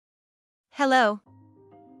Hello.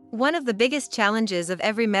 One of the biggest challenges of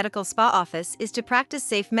every medical spa office is to practice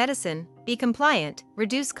safe medicine, be compliant,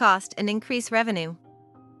 reduce cost, and increase revenue.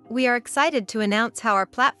 We are excited to announce how our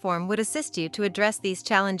platform would assist you to address these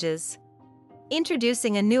challenges.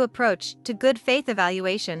 Introducing a new approach to good faith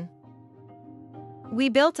evaluation. We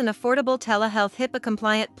built an affordable telehealth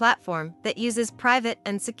HIPAA-compliant platform that uses private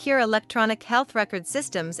and secure electronic health record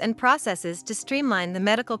systems and processes to streamline the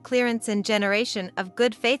medical clearance and generation of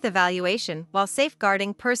good faith evaluation while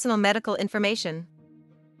safeguarding personal medical information.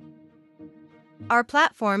 Our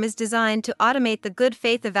platform is designed to automate the good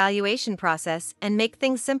faith evaluation process and make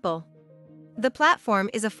things simple. The platform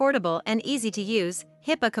is affordable and easy to use,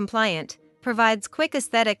 HIPAA-compliant, provides quick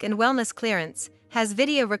aesthetic and wellness clearance, has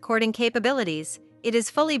video recording capabilities. It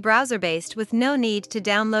is fully browser-based with no need to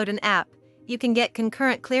download an app. You can get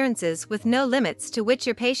concurrent clearances with no limits to which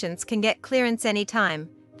your patients can get clearance anytime,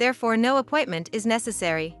 therefore no appointment is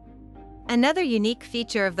necessary. Another unique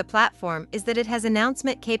feature of the platform is that it has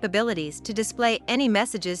announcement capabilities to display any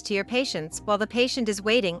messages to your patients while the patient is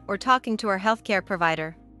waiting or talking to our healthcare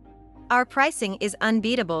provider. Our pricing is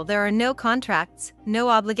unbeatable. There are no contracts, no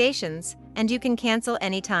obligations, and you can cancel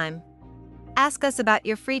anytime. Ask us about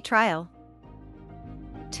your free trial.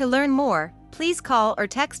 To learn more, please call or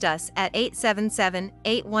text us at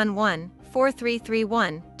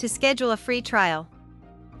 877-811-4331 to schedule a free trial.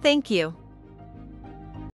 Thank you.